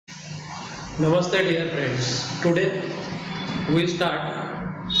Namaste dear friends. Today we start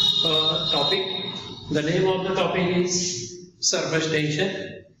a topic. The name of the topic is surface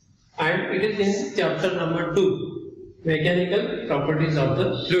tension and it is in chapter number 2, mechanical properties of the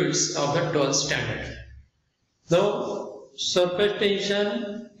fluids of the 12th standard. Now surface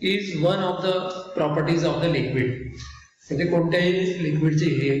tension is one of the properties of the liquid. म्हणजे कोणत्याही लिक्विडची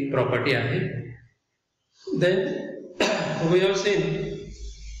ही एक property आहे. Then we have seen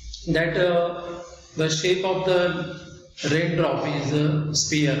that the shape of the raindrop is a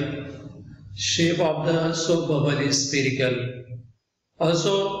sphere, shape of the soap bubble is spherical.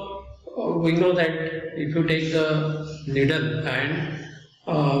 Also we know that if you take the needle and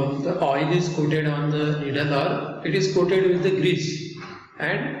the oil is coated on the needle or it is coated with the grease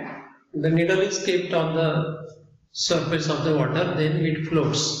and the needle is kept on the surface of the water, then it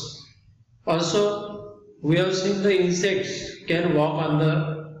floats. Also we have seen the insects can walk on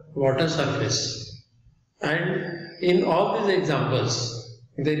the water surface, and in all these examples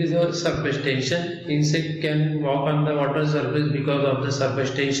there is a surface tension. Insect can walk on the water surface because of the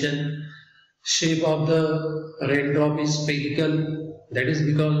surface tension. Shape of the raindrop is spherical, that is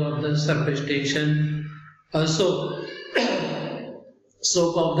because of the surface tension. Also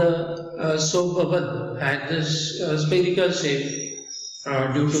soap of the soap bubble has this spherical shape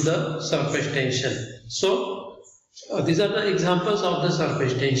due to the surface tension. So these are the examples of the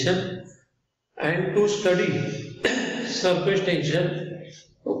surface tension, and to study surface tension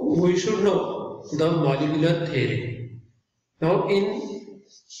we should know the molecular theory. Now in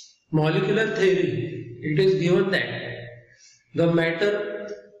molecular theory it is given that the matter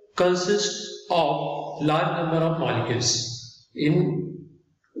consists of large number of molecules. In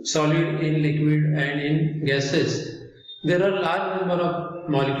solid, in liquid and in gases there are large number of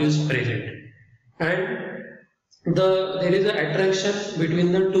molecules present, and there is an attraction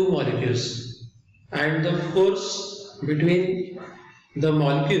between the two molecules, and the force between the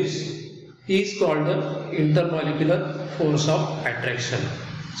molecules is called the intermolecular force of attraction.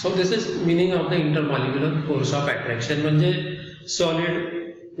 So this is meaning of the intermolecular force of attraction. म्हणजे solid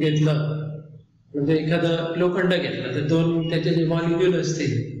घेतलं, म्हणजे एखादा लोखंड घेतलं तर दोन त्याचे जे molecule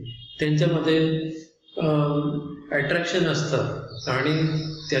असतील त्यांच्यामध्ये अट्रॅक्शन असतं आणि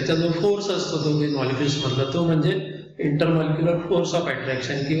त्याचा जो फोर्स असतो दोन्ही मॉलिक्युल्स मधला तो म्हणजे इंटरमॉलिक्युलर फोर्स ऑफ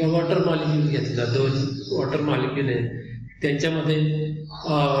अट्रॅक्शन. किंवा वॉटर मॉलिक्यूल घेतला, दोन वॉटर मॉलिक्यूल आहे त्यांच्यामध्ये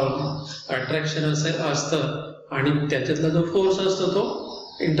अट्रॅक्शन असतं आणि त्याच्यातला जो फोर्स असतो तो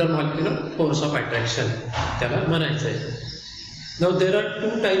इंटरमॉलिक्युलर फोर्स ऑफ अट्रॅक्शन त्याला म्हणायचं आहे. Now there are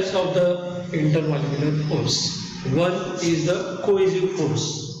two types of the intermolecular force. One is the cohesive force.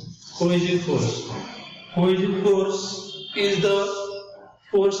 Cohesive force. Cohesive force is the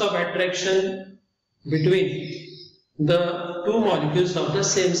force of attraction between the two molecules of the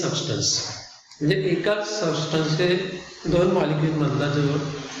same substance. म्हणजे एकाच सबस्टन्सचे दोन molecule मधला जो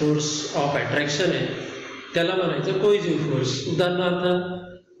force of attraction आहे त्याला म्हणायचं cohesive force.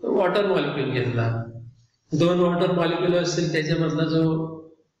 उदाहरणार्थ water molecule घेतला, दोन वॉटर मॉलिक्यूल असतील त्याच्यामधला जो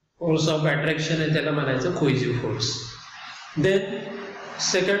फोर्स ऑफ अट्रॅक्शन आहे त्याला म्हणायचं cohesive force. Then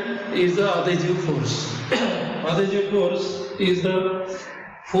second is the अधेसिव्ह force. Adhesive force is the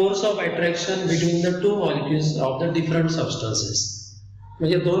force of attraction between the two molecules of the different substances.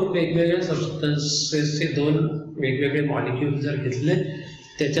 म्हणजे दोन वेगवेगळ्या सबस्टन्सेसचे दोन वेगवेगळे मॉलिक्यूल जर घेतले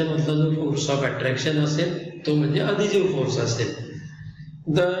त्याच्यामधला जो फोर्स ऑफ अट्रॅक्शन असेल तो म्हणजे अधेसिव्ह फोर्स असेल.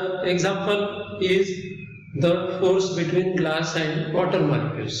 The example is the force between glass and water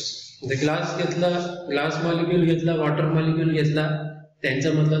molecules. म्हणजे ग्लास घेतला, ग्लास मॉलिक्यूल घेतला, वॉटर मॉलिक्यूल घेतला,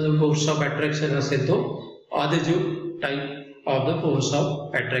 त्यांच्यामधला जो फोर्स ऑफ अट्रॅक्शन असेल तो adhesive type of the force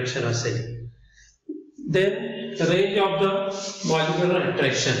of attraction असेल. Then the range of the molecular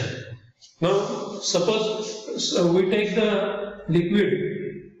attraction. Now suppose we take the liquid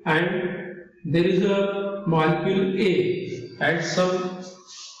and there is a molecule A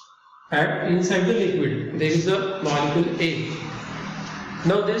inside the liquid there is a molecule A.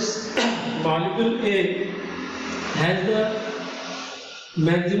 Now this molecule A has the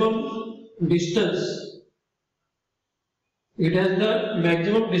maximum distance. It has the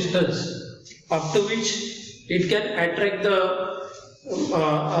maximum distance up to which it can attract the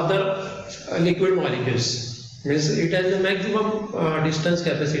other liquid molecules. Means it has the maximum distance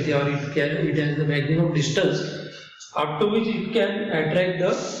capacity, or it has the maximum distance up to which it can attract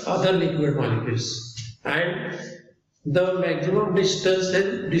the other liquid molecules. And the maximum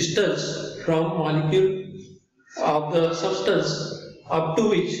distance from molecule of the substance up to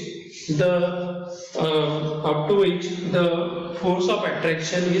which the force of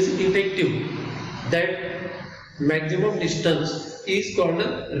attraction is effective. That maximum distance is called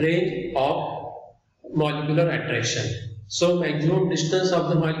the range of molecular attraction. So maximum distance of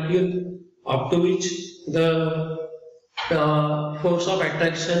the molecule up to which the force of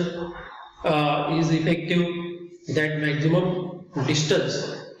attraction is effective, that maximum distance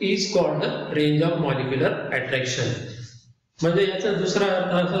is called the range of molecular attraction. म्हणजे याचा दुसरा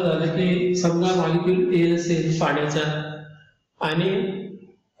अर्थ असा झाला की समजा molecule ए असेल पाण्याचा आणि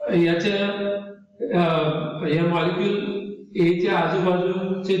या मॉलिक्यूल ए च्या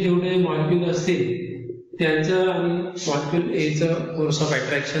आजूबाजूचे जेवढे मॉलिक्यूल असतील त्यांचं आणि मॉलिक्यूल ए चं फोर्स ऑफ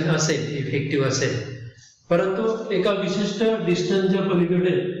अट्रॅक्शन असेल, इफेक्टिव्ह असेल, परंतु एका विशिष्ट डिस्टन्सच्या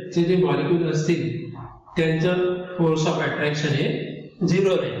पलीकडे जे मॉलिक्यूल असतील त्यांचं force of attraction hey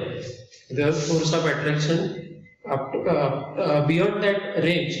 0 Raheel. The force of attraction beyond that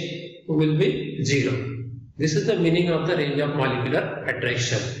range will be 0. This is the meaning of the range of molecular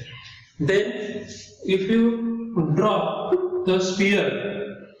attraction. Then if you draw the sphere,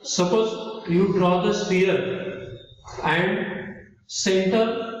 suppose you draw the sphere and center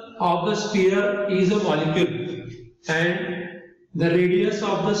of the sphere is a molecule and the radius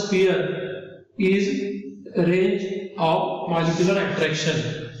of the sphere is range of molecular attraction.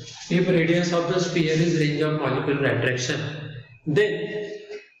 If radius of the sphere is range of molecular attraction, then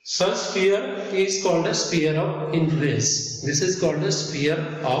such sphere is called a sphere of influence. This is called a sphere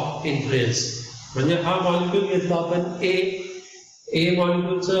of influence. म्हणजे हा molecule घेतला आपण A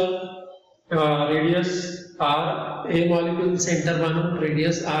मॉलिक्यूलचं radius R, A molecule centre मानून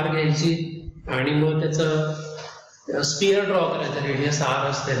radius R घ्यायची आणि मग त्याचं sphere draw करायचं radius R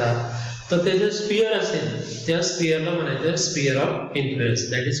असलेला. तर ते जे स्फियर असेल त्या स्फियरला म्हणायचं sphere of influence.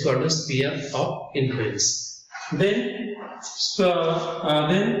 That is called a sphere of influence. Then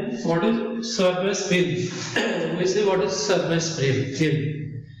what is surface film? We say what is surface film.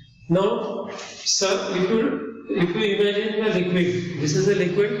 Now, sir, if you imagine a liquid, this is a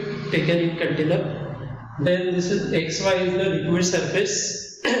liquid taken in container. Then this is XY is the liquid surface,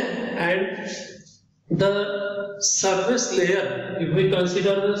 and the surface layer, if we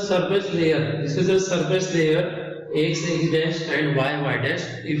consider the surface layer, this is the surface layer x dash and y dash.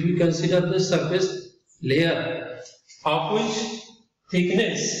 If we consider the surface layer of which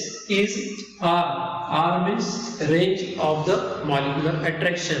thickness is R means range of the molecular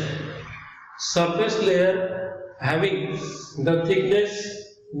attraction. Surface layer having the thickness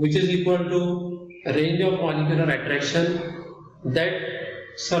which is equal to range of molecular attraction, that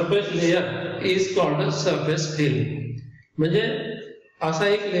surface layer is called a surface film. म्हणजे असा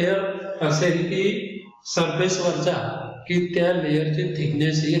एक layer असेल की surface वरचा की त्या लेयरची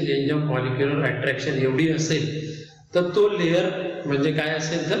thickness he range of molecular attraction एवढी असेल तर तो लेयर म्हणजे काय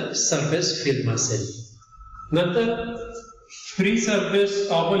असेल तर सरफेस फिल्म असेल. नंतर free surface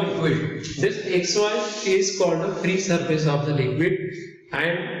of a liquid. This XY is called the free surface of the liquid,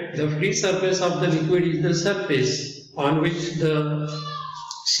 and the free surface of the liquid is the surface on which the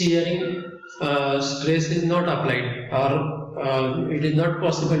shearing stress is not applied, or it is not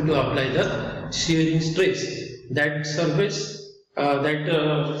possible to apply the shearing stress. That surface, that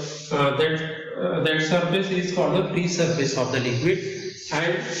surface is called the free surface of the liquid,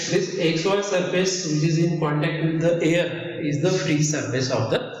 and this XY surface which is in contact with the air is the free surface of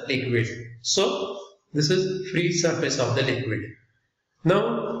the liquid. So this is free surface of the liquid. Now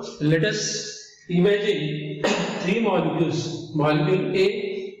let us imagine three molecules: molecule A,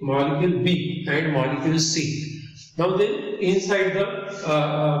 molecule B, and molecule C. Now then, inside the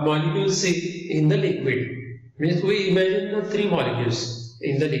molecule C in the liquid, means we imagine the three molecules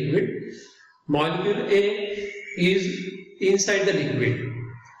in the liquid. Molecule A is inside the liquid.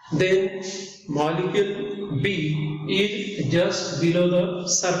 Then molecule B is just below the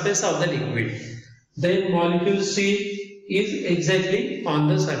surface of the liquid. Then molecule C is exactly on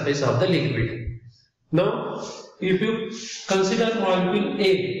the surface of the liquid. Now if you consider molecule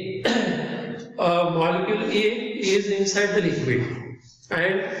A, molecule A is inside the liquid,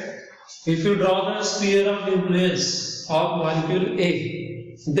 and if you draw the sphere of influence of molecule A,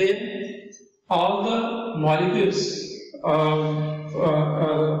 then all the molecules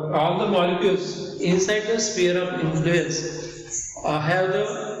inside the sphere of influence have the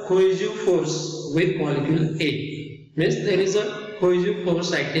cohesive force with molecule A. Means there is a cohesive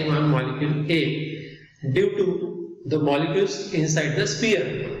force acting on molecule A due to the molecules inside the sphere.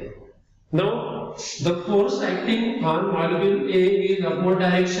 Now the force acting on molecule A is upward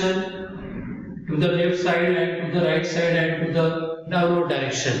direction, to the left side and to the right side and to the downward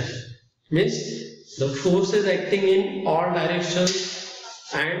direction. Means the force is acting in all directions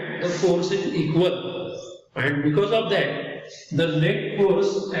and the force is equal, and because of that the net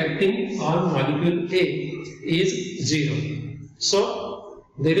force acting on molecule A is 0. So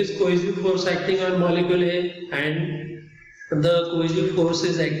there is cohesive force acting on molecule A, and the cohesive force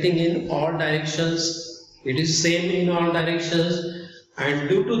is acting in all directions. It is same in all directions, and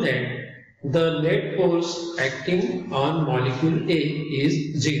due to that the net force acting on molecule A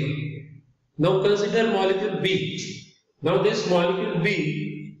is 0. Now consider molecule B. Now this molecule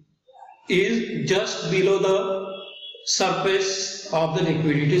B is just below the surface of the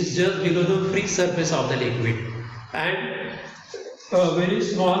liquid. It is just below the free surface of the liquid, and a very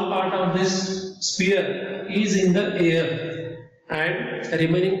small part of this sphere is in the air and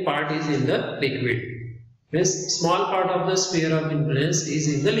remaining part is in the liquid. This small part of the sphere of influence is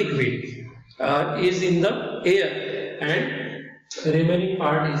in the liquid, is in the air, and remaining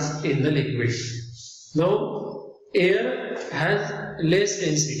part is in the liquid. Now air has less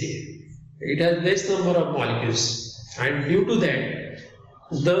density, it has less number of molecules, and due to that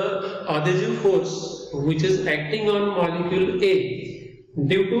the adhesive force which is acting on molecule A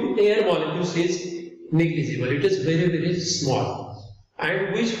due to air molecules is negligible. It is very small.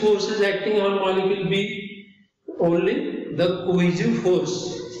 And which force is acting on molecule B? Only the cohesive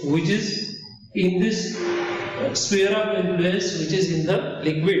force which is in this sphere of influence which is in the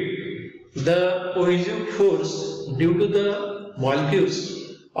liquid. The cohesive force due to the molecules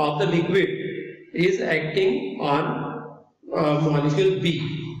of the liquid is acting on molecule B,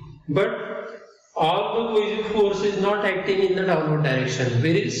 but all the cohesive force is not acting in the downward direction.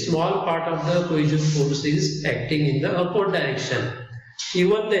 Very small part of the cohesive force is acting in the upward direction.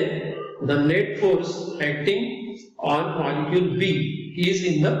 Even then, the net force acting on molecule B is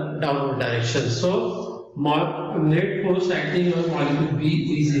in the downward direction. So, net force acting on molecule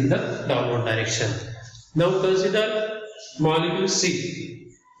B is in the downward direction. Now consider molecule C.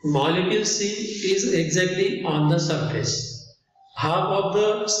 Molecule C is exactly on the surface. Half of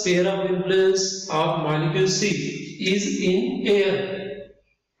the sphere of influence of molecule C is in air,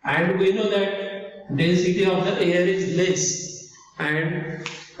 and we know that density of the air is less, and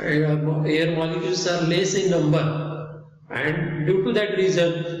air molecules are less in number, and due to that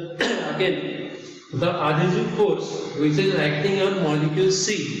reason again the adhesive force which is acting on molecule C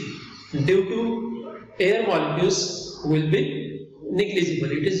due to air molecules will be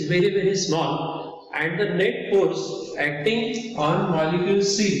negligible. It is very small, and the net force acting on molecule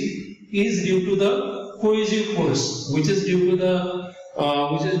C is due to the cohesive force which is due to the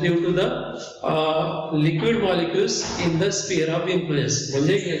liquid molecules in the sphere of influence.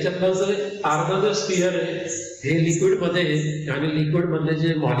 म्हणजे याच्यातला जो अर्धा जो sphere आहे हे liquid मध्ये आहे, आणि liquid मध्ये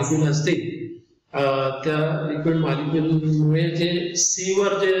जे मॉलिक्यूल असतील त्या लिक्विड मॉलिक्यूलमुळे जे सी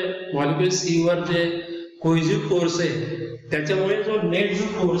वर जे मॉलिक्यूल सी वर जे कोहेसिव्ह फोर्स आहे त्याच्यामुळे जो नेट जो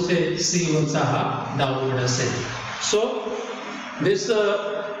फोर्स आहे सी वरचा हा डाउनवर्ड असेल. So this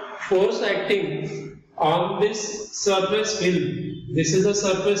force acting on this surface film, this is a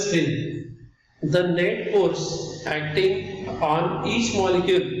surface film, the net force acting on each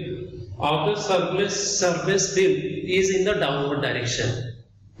molecule of the surface film is in the downward direction.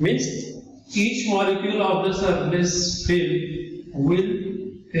 Means each molecule of the surface film will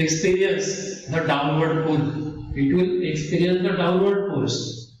experience the downward pull. It will experience the downward force,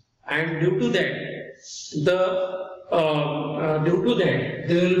 and due to that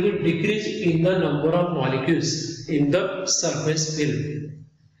there will be decrease in the number of molecules in the surface film.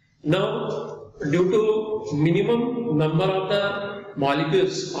 Now, due to minimum number of the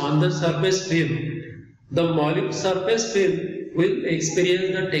molecules on the surface film, the surface film will experience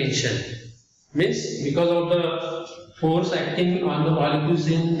the tension. Means because of the force acting on the molecules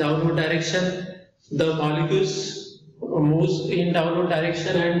in downward direction, the molecules moves in downward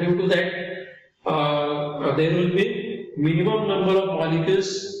direction, and due to that there will be minimum number of molecules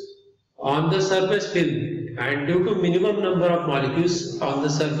on the surface film, and due to minimum number of molecules on the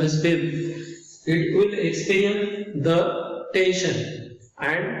surface film, it will experience the tension,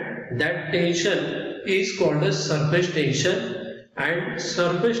 and that tension is called as surface tension. And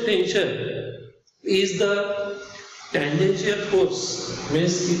surface tension is the tangential force.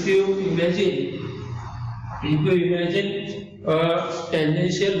 Means if you imagine a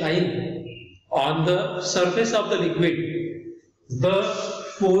tangential line on the surface of the liquid, the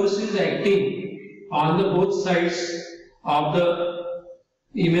force is acting on the both sides of the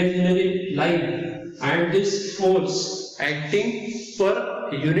imaginary line, and this force acting per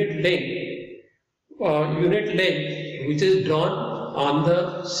unit length which is drawn on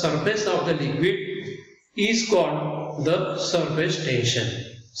the surface of the liquid is called the surface tension.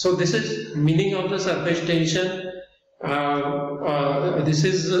 So this is meaning of the surface tension. This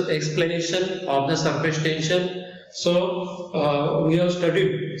is explanation of the surface tension. So we have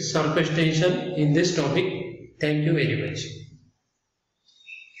studied surface tension in this topic. Thank you very much.